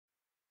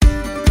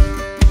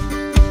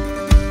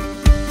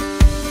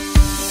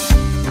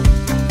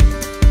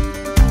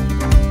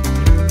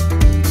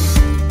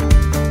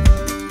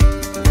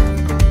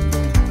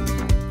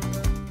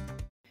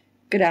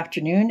Good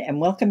afternoon and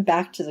welcome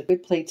back to the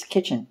Good Plates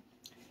Kitchen.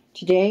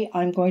 Today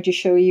I'm going to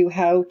show you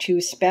how to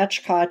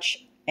spatchcock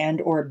and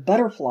or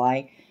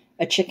butterfly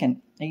a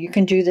chicken. Now you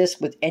can do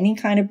this with any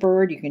kind of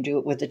bird. You can do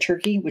it with a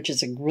turkey, which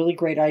is a really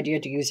great idea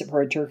to use it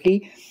for a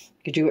turkey.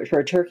 You could do it for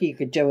a turkey, you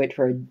could do it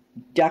for a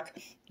duck,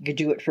 you could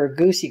do it for a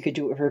goose, you could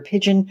do it for a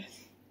pigeon.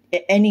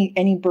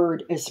 Any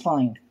bird is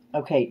fine.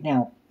 Okay,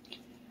 now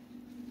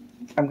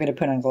I'm going to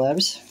put on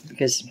gloves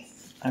because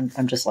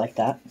I'm just like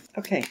that.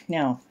 Okay,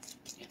 now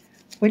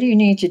what do you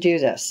need to do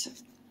this?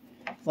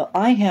 Well,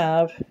 I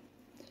have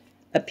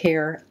a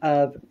pair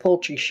of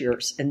poultry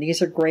shears, and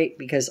these are great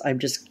because I'm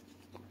just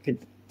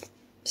could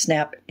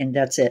snap and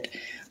that's it.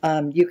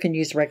 You can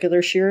use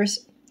regular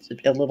shears,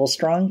 it's a little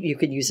strong. You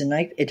can use a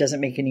knife. It doesn't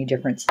make any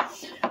difference.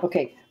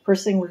 Okay,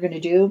 first thing we're going to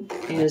do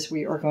is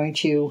we're going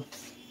to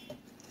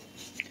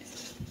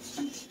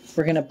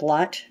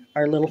blot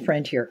our little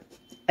friend here.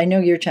 I know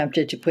you're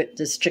tempted to put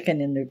this chicken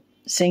in the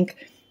sink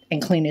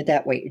and clean it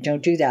that way.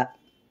 Don't do that.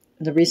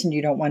 The reason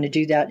you don't want to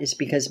do that is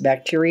because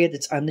bacteria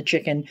that's on the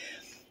chicken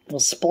will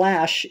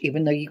splash,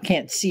 even though you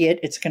can't see it.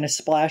 It's going to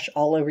splash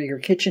all over your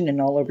kitchen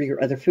and all over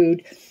your other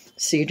food,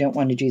 so you don't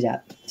want to do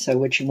that. So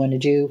what you want to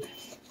do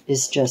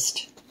is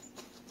just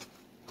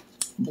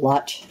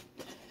blot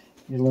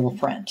your little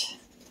friend.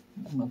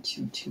 I'm going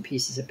to do 2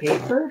 pieces of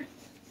paper.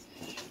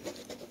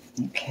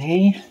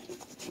 Okay,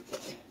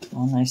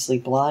 all nicely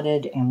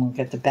blotted, and we'll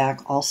get the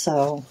back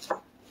also.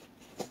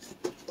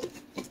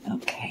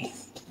 Okay,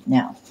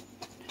 now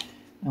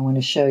I want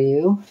to show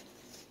you,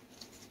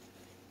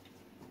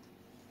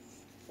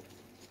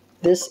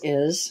 this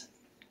is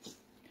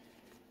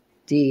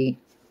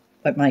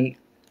what my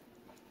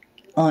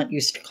aunt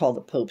used to call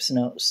the Pope's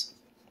nose.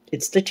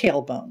 It's the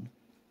tailbone.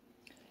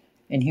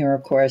 And here,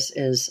 of course,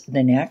 is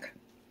the neck.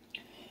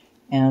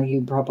 Now, you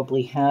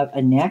probably have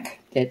a neck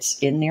that's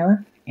in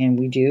there, and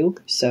we do,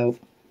 so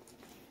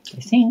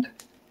I think,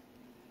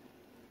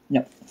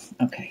 no,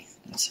 okay,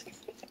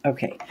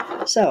 okay,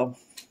 so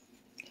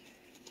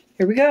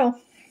here we go.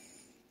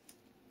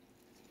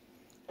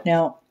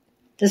 Now,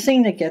 the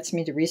thing that gets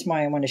me, the reason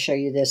why I want to show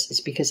you this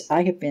is because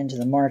I have been to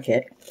the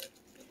market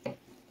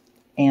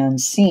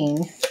and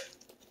seen,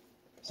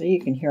 so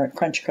you can hear it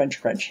crunch,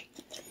 crunch, crunch.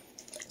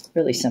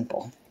 Really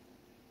simple.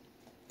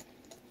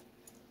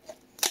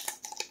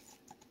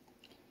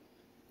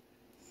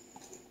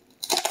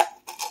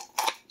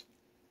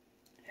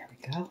 There we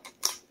go.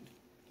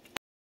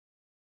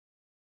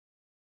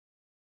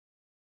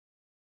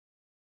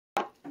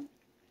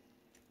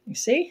 You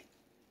see?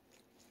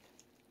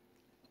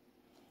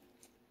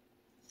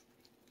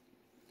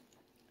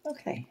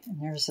 Okay, and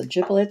there's the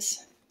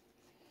giblets.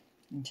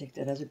 And take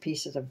that other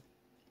piece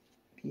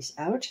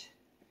out.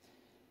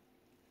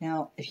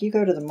 Now, if you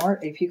go to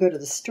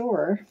the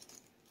store,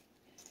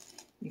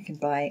 you can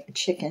buy a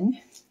chicken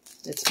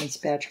that's been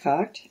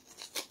spatchcocked,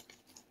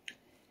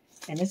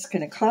 and it's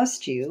going to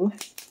cost you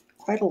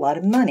quite a lot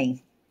of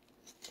money.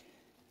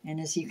 And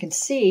as you can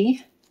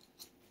see,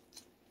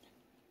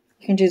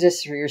 you can do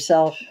this for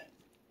yourself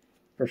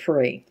for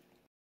free.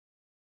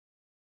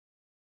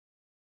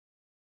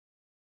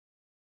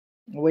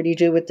 What do you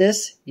do with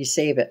this? You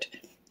save it.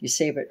 You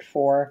save it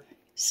for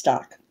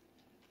stock.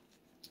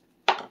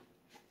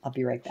 I'll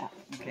be right back.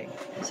 Okay,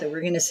 so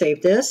we're going to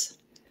save this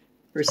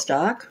for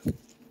stock.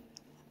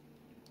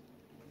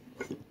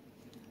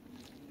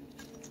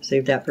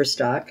 Save that for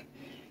stock.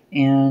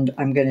 And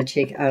I'm going to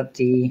take out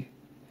the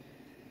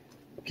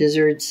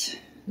gizzards.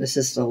 This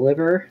is the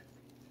liver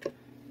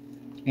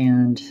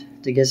and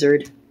the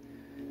gizzard.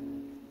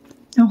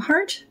 No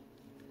heart?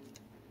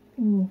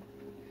 Oh,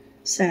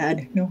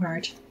 sad. No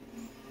heart.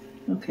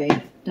 Okay,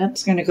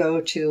 that's going to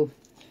go to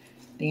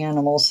the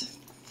animals.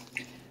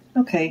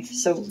 Okay,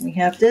 so we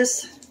have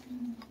this.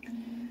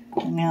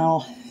 And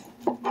now,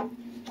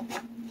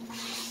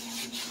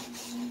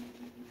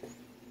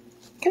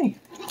 okay.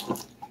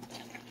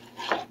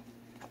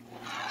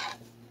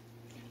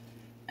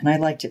 And I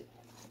like to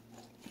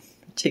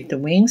take the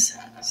wings.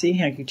 See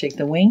how you take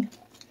the wing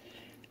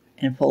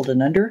and fold it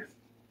under?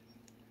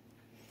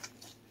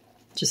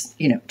 Just,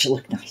 you know, to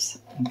look nice.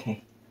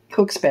 Okay.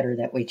 Cooks better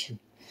that way too.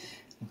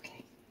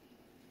 Okay.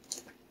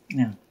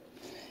 Now,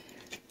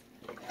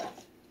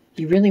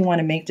 you really want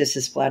to make this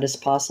as flat as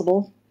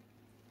possible.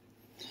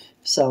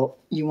 So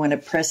you want to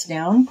press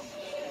down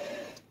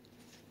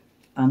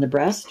on the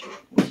breast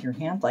with your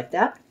hand like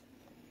that.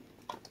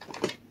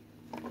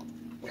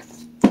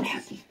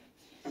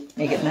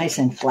 Make it nice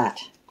and flat.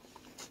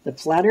 The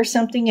flatter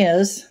something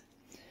is,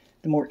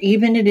 the more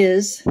even it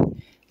is,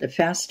 the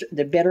faster,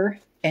 the better,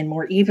 and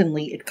more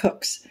evenly it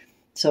cooks.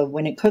 So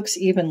when it cooks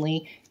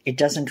evenly, it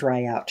doesn't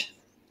dry out.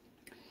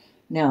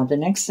 Now, the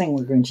next thing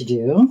we're going to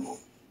do,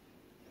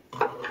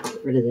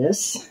 get rid of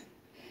this.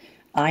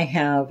 I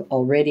have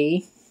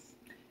already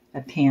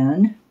a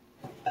pan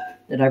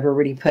that I've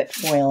already put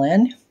foil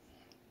in.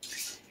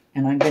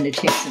 And I'm going to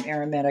take some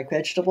aromatic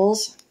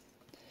vegetables.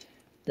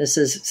 This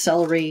is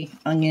celery,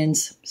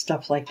 onions,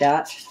 stuff like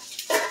that.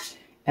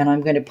 And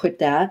I'm going to put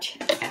that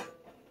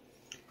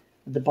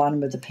at the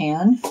bottom of the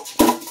pan.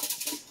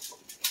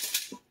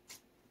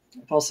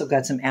 I've also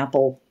got some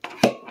apple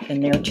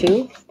in there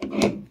too.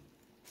 And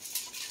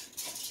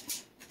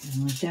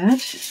with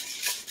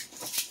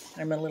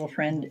that, my little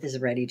friend is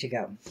ready to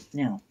go.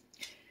 Now,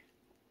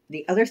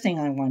 the other thing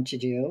I want to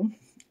do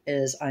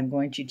is I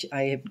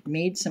have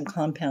made some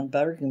compound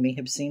butter. You may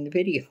have seen the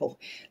video.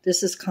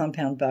 This is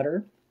compound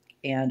butter,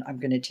 and I'm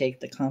going to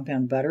take the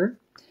compound butter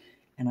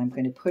and I'm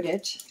going to put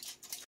it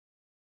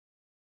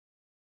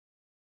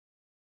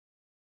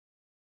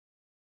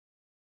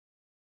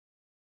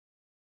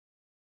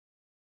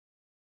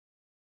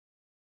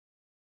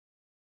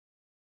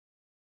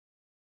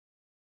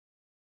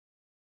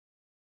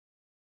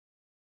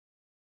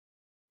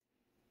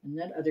and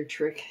that other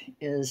trick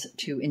is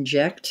to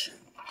inject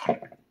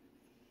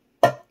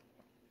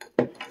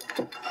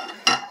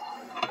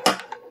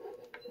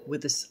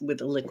with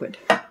a liquid.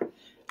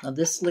 Now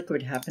this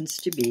liquid happens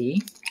to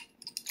be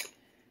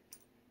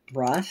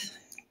broth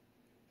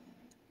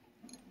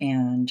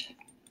and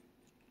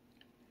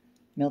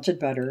melted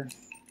butter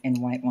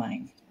and white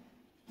wine.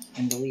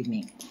 And believe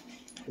me,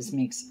 this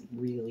makes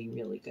really,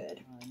 really good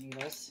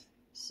noodles.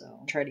 So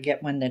try to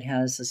get one that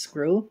has a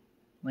screw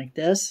like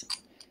this.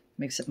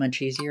 Makes it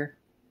much easier.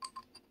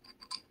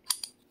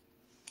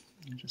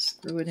 And just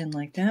screw it in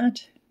like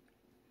that.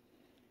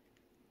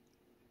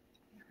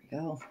 There we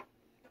go.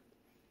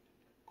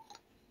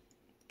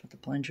 Put the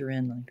plunger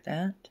in like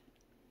that.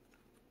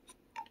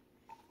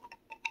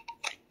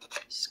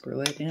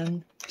 Screw it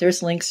in.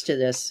 There's links to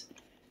this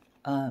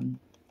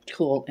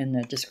tool in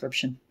the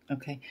description.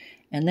 Okay,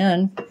 and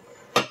then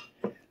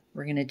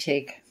we're going to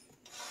take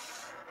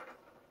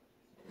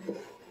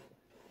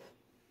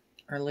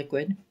our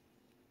liquid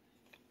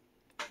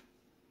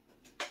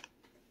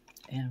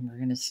and we're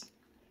going to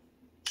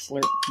stir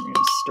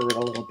it a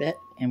little bit,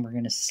 and we're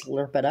going to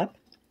slurp it up.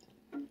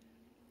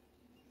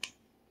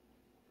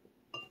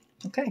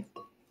 Okay,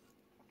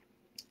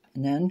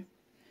 and then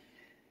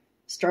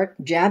start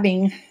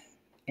jabbing,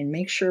 and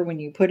make sure when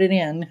you put it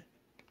in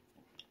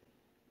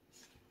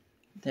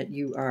that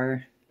you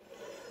are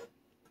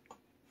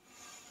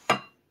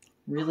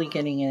really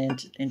getting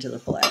it into the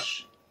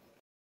flesh.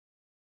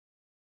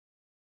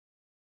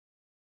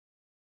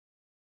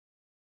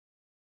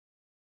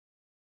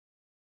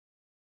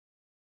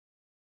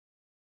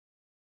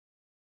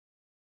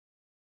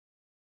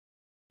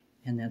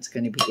 And that's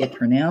going to be it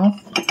for now.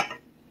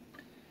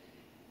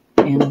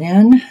 And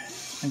then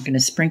I'm going to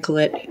sprinkle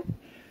it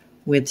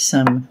with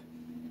some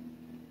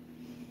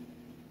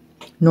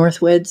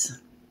Northwoods,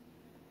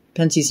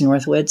 Pensie's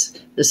Northwoods.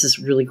 This is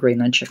really great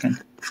on chicken.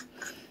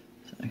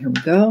 So here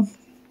we go.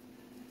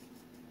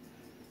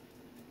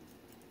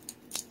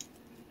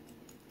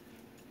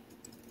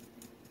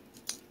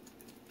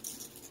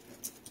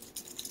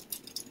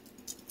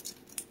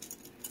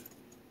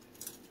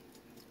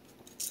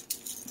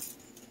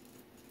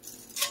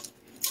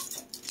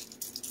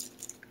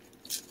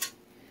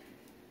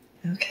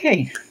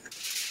 Okay,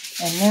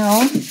 and now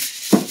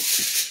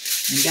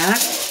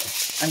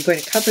I'm going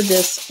to cover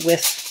this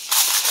with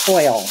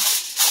foil,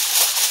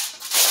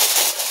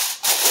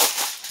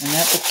 and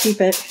that will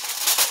keep it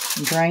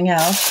from drying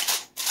out.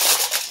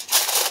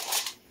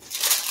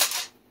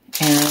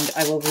 And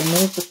I will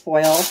remove the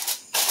foil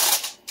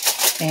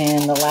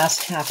in the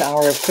last half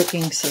hour of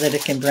cooking so that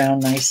it can brown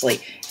nicely.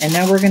 And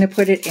now we're going to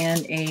put it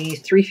in a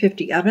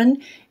 350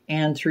 oven,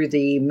 and through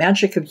the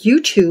magic of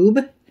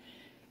YouTube,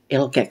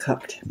 it'll get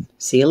cooked.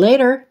 See you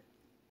later.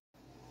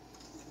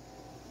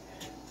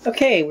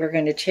 Okay, we're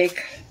going to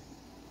take,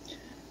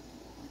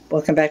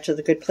 welcome back to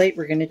the Good Plate.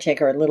 We're going to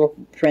take our little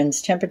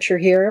friend's temperature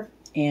here,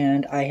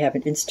 and I have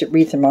an instant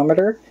read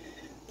thermometer.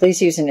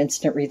 Please use an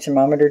instant read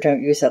thermometer.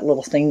 Don't use that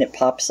little thing that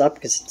pops up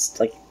because it's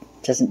like,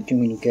 doesn't do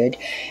any good.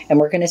 And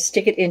we're going to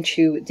stick it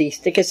into the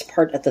thickest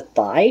part of the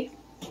thigh.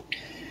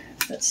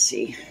 Let's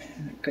see,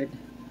 good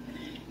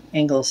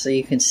angle so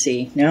you can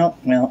see. No,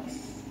 well,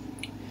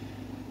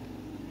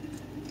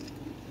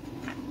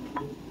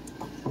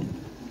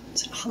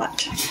 it's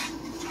hot.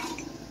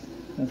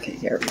 Okay,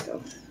 there we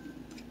go.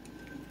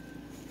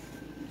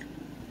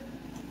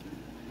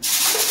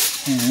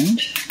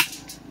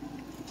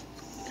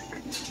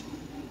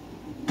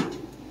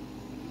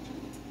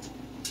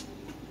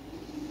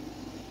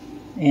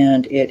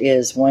 And it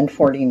is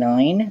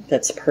 149.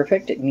 That's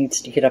perfect. It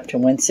needs to get up to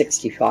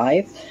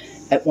 165.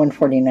 At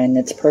 149,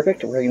 that's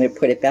perfect. We're going to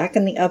put it back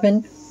in the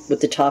oven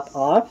with the top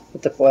off,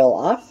 with the foil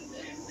off,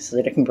 so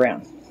that it can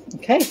brown.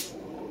 Okay.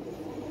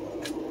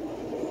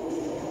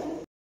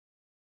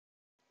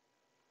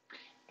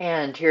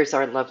 And here's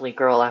our lovely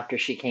girl after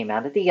she came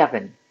out of the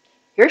oven.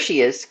 Here she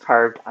is,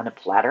 carved on a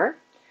platter.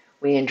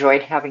 We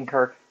enjoyed having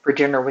her for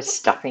dinner with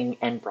stuffing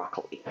and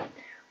broccoli.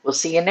 We'll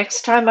see you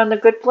next time on The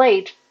Good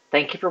Plate.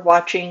 Thank you for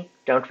watching.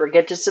 Don't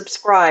forget to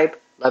subscribe.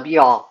 Love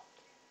you all.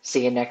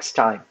 See you next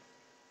time.